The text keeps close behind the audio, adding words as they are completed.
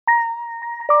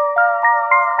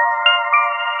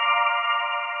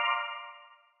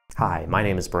Hi, my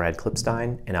name is Brad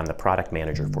Klipstein, and I'm the product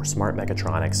manager for Smart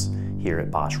MechatroniX here at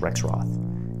Bosch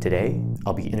Rexroth. Today,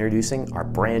 I'll be introducing our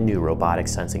brand new robotic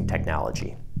sensing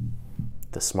technology,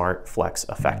 the Smart Flex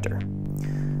Effector.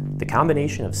 The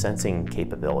combination of sensing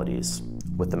capabilities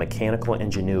with the mechanical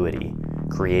ingenuity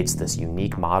creates this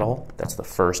unique model that's the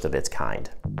first of its kind.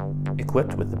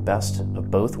 Equipped with the best of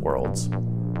both worlds,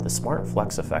 the Smart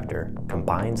Flex Effector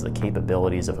combines the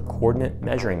capabilities of a coordinate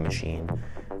measuring machine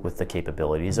with the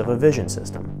capabilities of a vision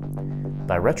system.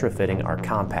 By retrofitting our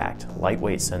compact,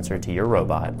 lightweight sensor to your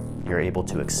robot, you're able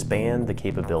to expand the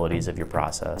capabilities of your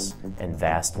process and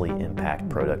vastly impact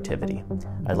productivity.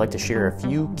 I'd like to share a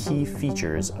few key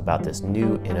features about this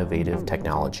new innovative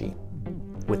technology.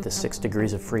 With the 6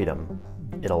 degrees of freedom,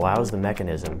 it allows the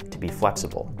mechanism to be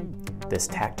flexible. This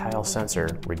tactile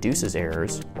sensor reduces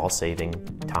errors while saving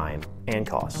time and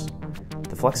costs.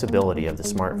 The flexibility of the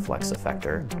Smart Flex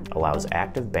Effector allows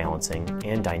active balancing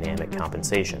and dynamic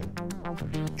compensation.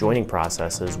 Joining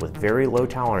processes with very low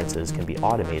tolerances can be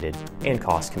automated and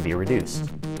costs can be reduced.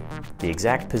 The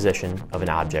exact position of an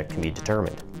object can be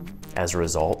determined. As a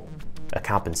result, a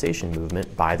compensation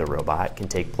movement by the robot can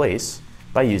take place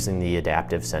by using the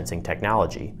adaptive sensing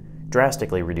technology,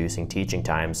 drastically reducing teaching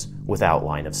times without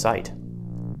line of sight.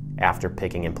 After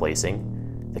picking and placing,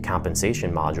 the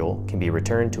compensation module can be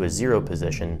returned to a zero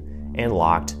position and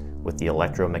locked with the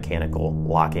electromechanical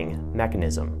locking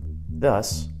mechanism,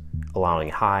 thus allowing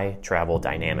high travel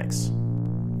dynamics.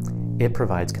 It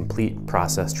provides complete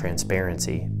process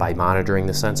transparency by monitoring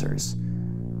the sensors.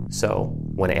 So,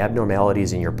 when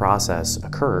abnormalities in your process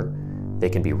occur, they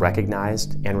can be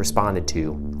recognized and responded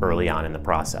to early on in the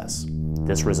process.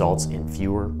 This results in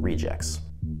fewer rejects.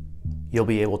 You'll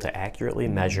be able to accurately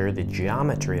measure the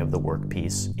geometry of the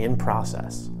workpiece in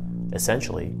process,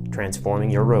 essentially transforming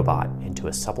your robot into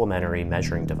a supplementary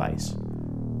measuring device.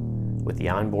 With the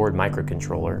onboard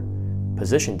microcontroller,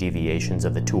 position deviations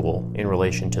of the tool in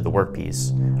relation to the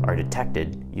workpiece are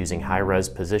detected using high-res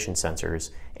position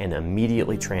sensors and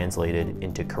immediately translated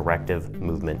into corrective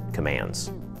movement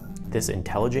commands. This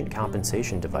intelligent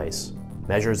compensation device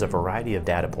measures a variety of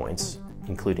data points,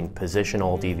 including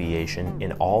positional deviation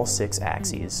in all 6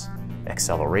 axes,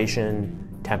 acceleration,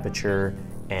 temperature,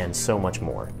 and so much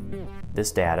more.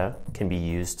 This data can be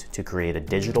used to create a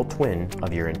digital twin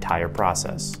of your entire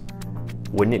process.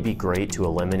 Wouldn't it be great to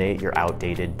eliminate your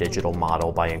outdated digital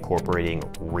model by incorporating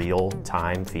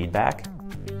real-time feedback?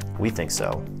 We think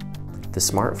so. The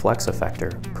Smart Flex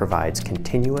Effector provides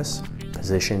continuous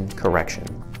position correction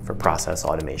for process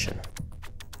automation.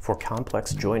 For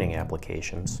complex joining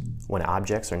applications, when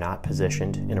objects are not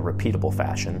positioned in a repeatable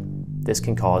fashion, this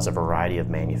can cause a variety of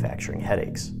manufacturing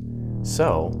headaches.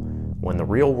 So, when the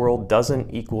real world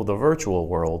doesn't equal the virtual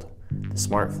world, the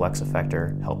Smart Flex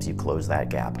Effector helps you close that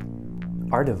gap.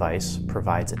 Our device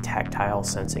provides a tactile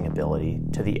sensing ability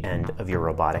to the end of your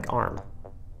robotic arm,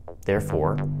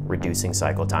 therefore reducing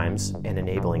cycle times and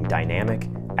enabling dynamic,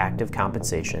 active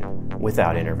compensation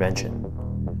without intervention.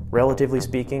 Relatively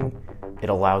speaking, it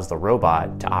allows the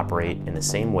robot to operate in the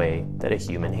same way that a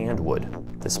human hand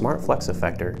would. The Smart Flex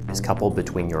Effector is coupled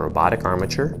between your robotic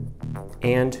armature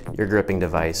and your gripping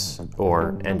device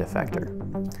or end effector.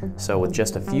 So with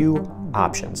just a few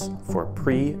options for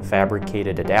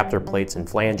pre-fabricated adapter plates and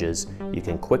flanges, you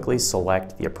can quickly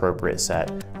select the appropriate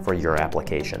set for your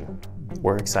application.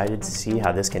 We're excited to see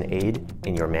how this can aid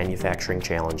in your manufacturing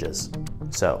challenges.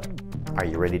 So, are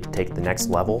you ready to take the next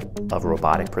level of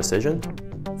robotic precision?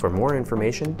 For more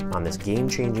information on this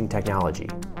game-changing technology,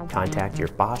 contact your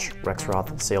Bosch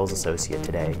Rexroth sales associate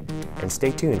today and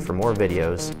stay tuned for more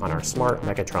videos on our Smart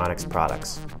MechatroniX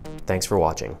products. Thanks for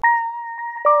watching.